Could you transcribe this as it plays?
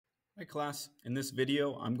Hi class, in this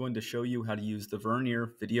video I'm going to show you how to use the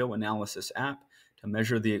Vernier video analysis app to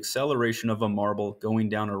measure the acceleration of a marble going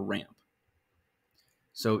down a ramp.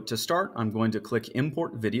 So to start, I'm going to click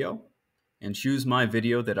Import Video and choose my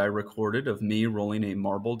video that I recorded of me rolling a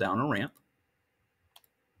marble down a ramp.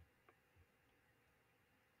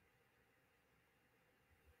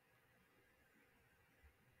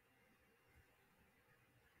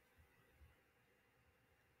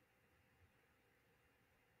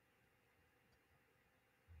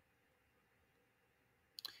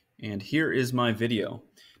 And here is my video.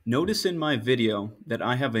 Notice in my video that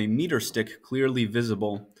I have a meter stick clearly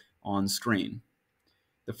visible on screen.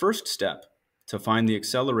 The first step to find the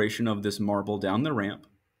acceleration of this marble down the ramp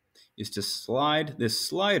is to slide this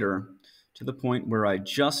slider to the point where I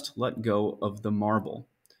just let go of the marble.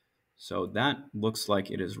 So that looks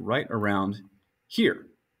like it is right around here.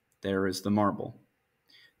 There is the marble.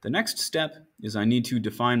 The next step is I need to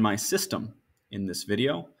define my system in this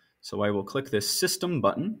video. So I will click this System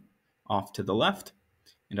button off to the left,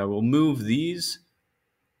 and I will move these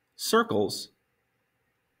circles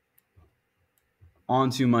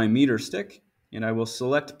onto my meter stick, and I will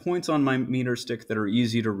select points on my meter stick that are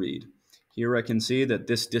easy to read. Here I can see that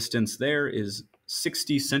this distance there is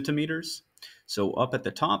 60 centimeters. So up at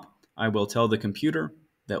the top, I will tell the computer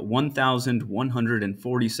that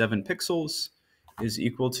 1,147 pixels is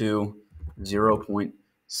equal to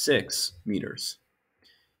 0.6 meters.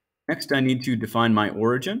 Next, I need to define my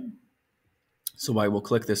origin. So I will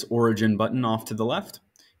click this origin button off to the left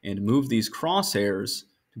and move these crosshairs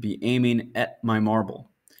to be aiming at my marble,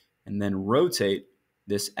 and then rotate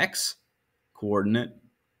this X coordinate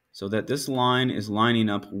so that this line is lining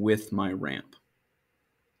up with my ramp.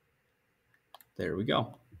 There we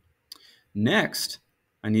go. Next,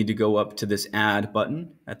 I need to go up to this Add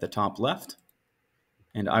button at the top left,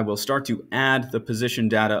 and I will start to add the position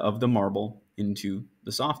data of the marble into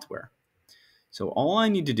the software. So all I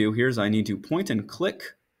need to do here is I need to point and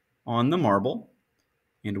click on the marble.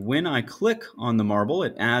 And when I click on the marble,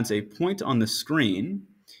 it adds a point on the screen,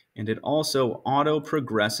 and it also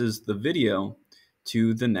auto-progresses the video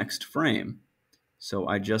to the next frame. So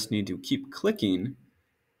I just need to keep clicking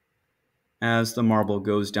as the marble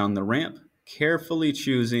goes down the ramp, carefully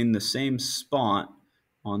choosing the same spot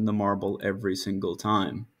on the marble every single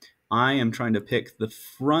time. I am trying to pick the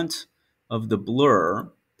front of the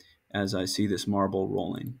blur as I see this marble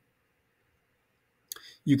rolling.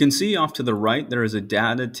 You can see off to the right there is a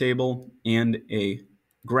data table and a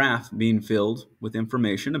graph being filled with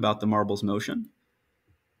information about the marble's motion.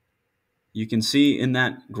 You can see in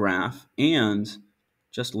that graph and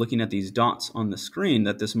just looking at these dots on the screen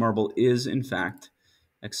that this marble is in fact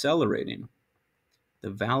accelerating.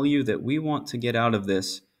 The value that we want to get out of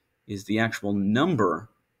this is the actual number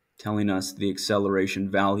telling us the acceleration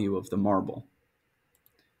value of the marble.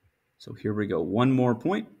 So here we go, one more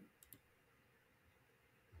point.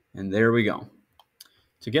 And there we go.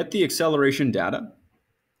 To get the acceleration data,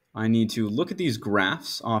 I need to look at these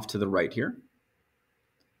graphs off to the right here.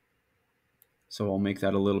 So I'll make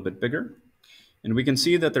that a little bit bigger. And we can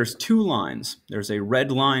see that there's two lines. There's a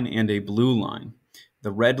red line and a blue line.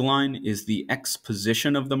 The red line is the X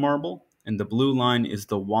position of the marble, and the blue line is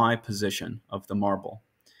the Y position of the marble.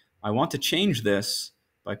 I want to change this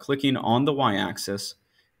by clicking on the Y-axis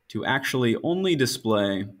to actually only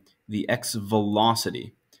display the X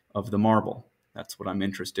velocity of the marble. That's what I'm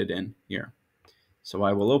interested in here. So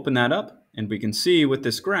I will open that up, and we can see with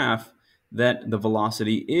this graph that the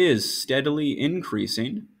velocity is steadily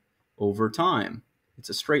increasing over time. It's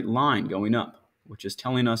a straight line going up, which is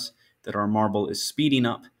telling us that our marble is speeding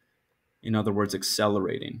up, in other words,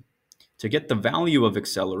 accelerating. To get the value of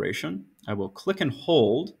acceleration, I will click and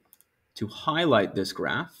hold to highlight this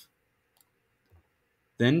graph,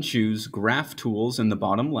 then choose Graph Tools in the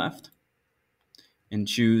bottom left, and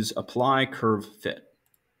choose Apply Curve Fit.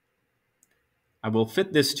 I will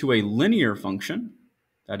fit this to a linear function,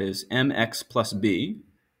 that is mx plus b,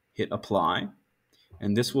 hit Apply,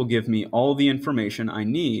 and this will give me all the information I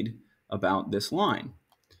need about this line.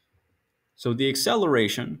 So the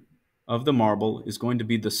acceleration of the marble is going to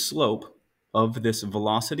be the slope of this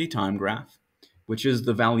velocity time graph, which is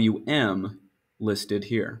the value m listed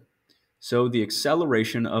here. So the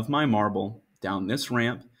acceleration of my marble down this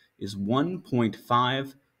ramp is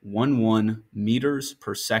 1.511 meters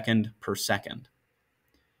per second per second.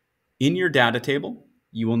 In your data table,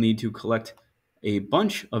 you will need to collect a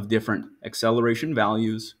bunch of different acceleration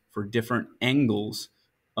values for different angles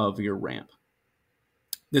of your ramp.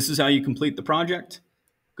 This is how you complete the project.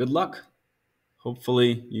 Good luck.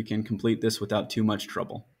 Hopefully you can complete this without too much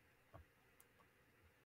trouble.